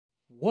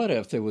what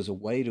if there was a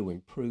way to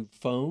improve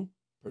foam,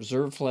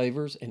 preserve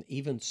flavors, and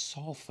even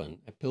soften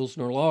a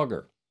Pilsner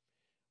lager?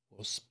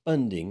 Well,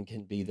 Spunding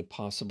can be the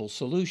possible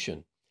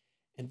solution.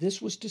 And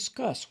this was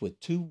discussed with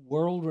two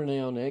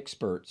world-renowned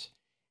experts,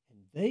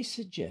 and they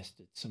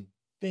suggested some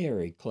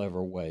very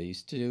clever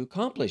ways to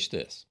accomplish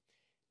this.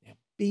 Now,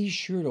 be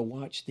sure to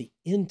watch the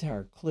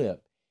entire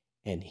clip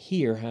and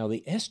hear how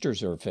the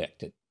esters are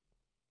affected.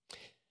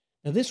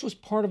 Now, this was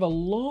part of a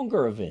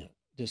longer event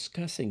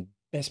discussing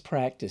best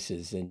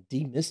practices and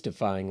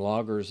demystifying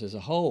lagers as a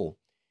whole.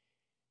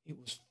 It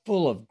was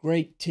full of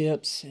great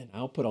tips, and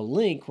I'll put a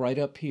link right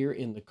up here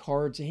in the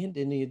cards and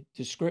in the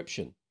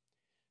description.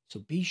 So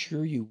be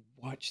sure you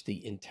watch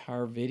the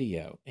entire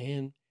video,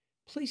 and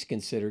please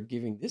consider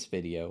giving this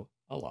video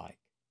a like.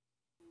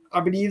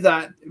 I believe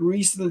that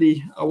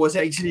recently I was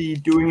actually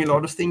doing a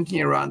lot of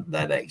thinking around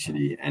that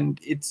actually, and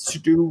it's to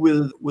do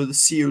with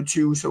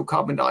CO2, so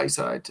carbon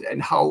dioxide,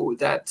 and how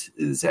that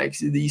is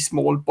actually these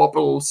small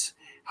bubbles,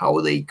 how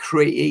they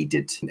create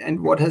it, and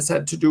what has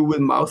that to do with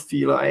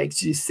mouthfeel. I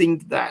actually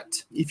think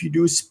that if you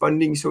do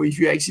spunding, so if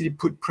you actually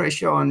put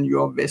pressure on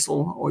your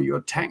vessel or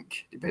your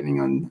tank, depending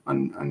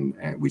on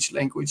which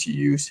language you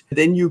use,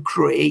 then you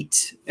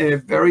create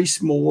very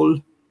small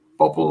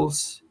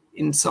bubbles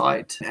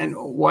inside. And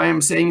why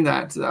I'm saying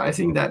that, I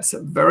think that's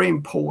very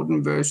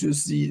important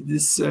versus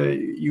this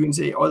you can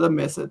say other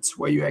methods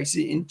where you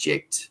actually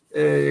inject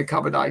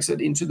carbon dioxide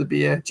into the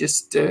beer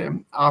just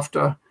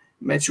after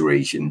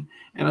maturation.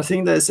 And I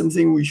think that's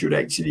something we should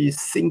actually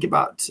think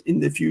about in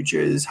the future,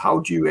 is how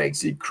do you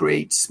actually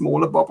create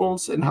smaller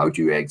bubbles and how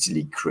do you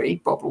actually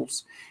create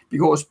bubbles,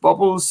 because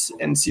bubbles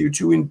and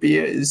CO2 in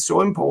beer is so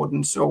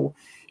important. So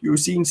you're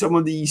seeing some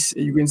of these,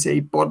 you can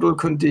say, bottle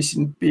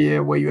conditioned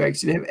beer where you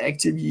actually have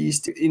active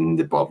yeast in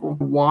the bottle.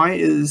 Why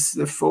is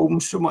the foam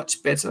so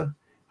much better?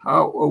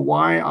 How or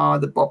why are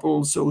the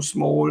bubbles so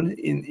small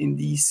in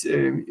these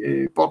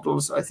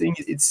bottles? I think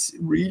it's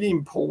really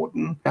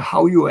important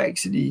how you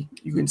actually,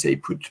 you can say,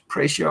 put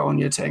pressure on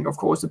your tank. Of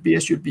course, the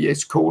beer should be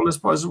as cold as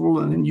possible,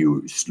 and then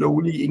you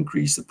slowly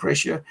increase the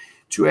pressure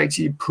to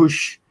actually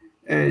push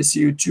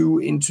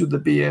CO2 into the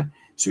beer.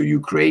 So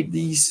you create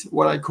these,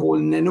 what I call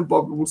nano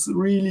bubbles,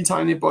 really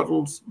tiny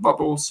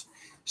bubbles.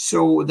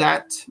 So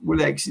that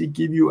will actually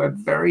give you a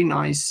very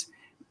nice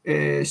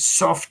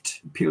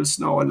soft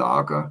Pilsner or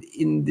lager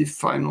in the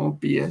final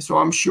beer. So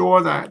I'm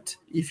sure that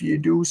if you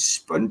do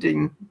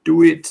spunding,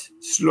 do it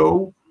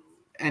slow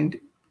and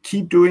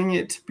keep doing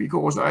it,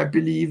 because I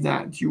believe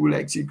that you will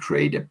actually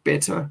create a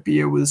better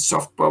beer with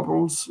soft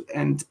bubbles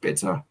and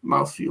better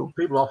mouthfeel.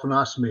 People often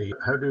ask me,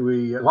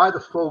 why is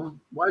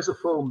the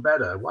foam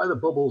better? Why are the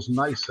bubbles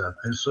nicer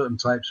in certain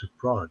types of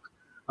product?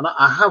 And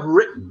I have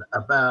written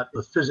about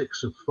the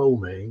physics of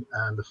foaming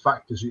and the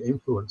factors that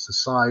influence the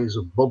size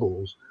of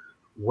bubbles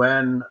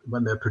when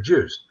they're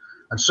produced.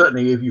 And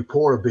certainly if you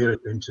pour a beer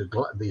into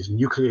these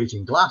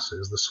nucleating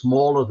glasses, the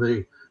smaller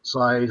the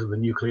size of the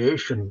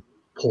nucleation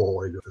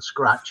pour, the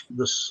scratch,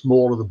 the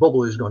smaller the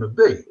bubble is going to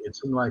be.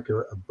 It's like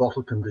a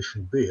bottle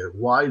conditioned beer,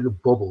 why the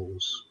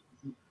bubbles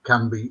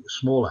can be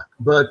smaller.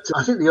 But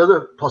I think the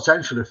other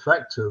potential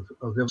effect of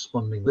the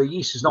spunding, the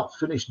yeast is not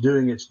finished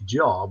doing its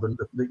job, and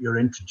that you're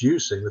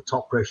introducing, the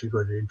top pressure you're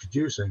going to be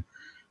introducing,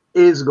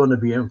 is going to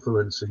be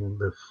influencing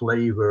the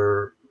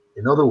flavor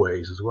in other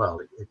ways as well.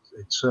 It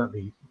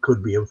certainly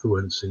could be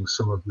influencing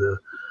some of the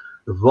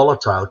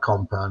volatile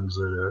compounds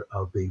that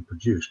are being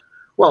produced.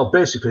 Well,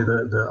 basically,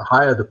 the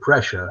higher the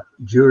pressure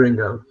during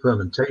a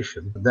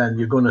fermentation, then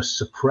you're going to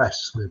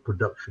suppress the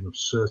production of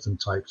certain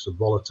types of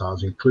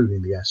volatiles,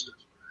 including the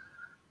esters.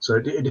 So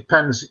it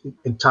depends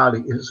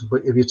entirely.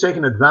 But if you're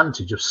taking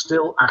advantage of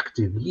still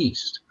active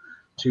yeast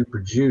to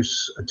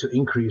produce, to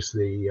increase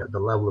the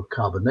level of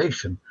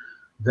carbonation,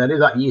 then if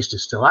that yeast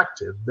is still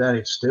active, then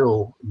it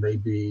still may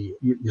be,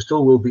 you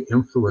still will be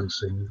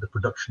influencing the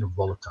production of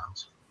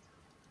volatiles.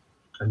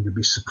 And you'll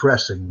be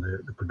suppressing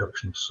the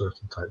production of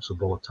certain types of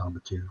volatile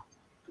material.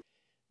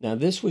 Now,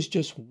 this was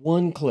just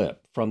one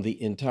clip from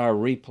the entire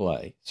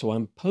replay, so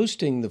I'm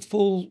posting the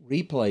full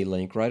replay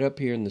link right up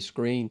here in the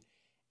screen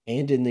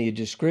and in the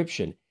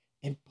description.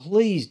 And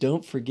please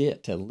don't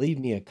forget to leave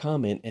me a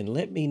comment and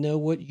let me know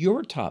what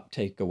your top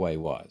takeaway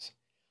was.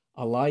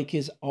 A like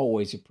is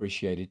always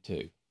appreciated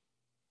too.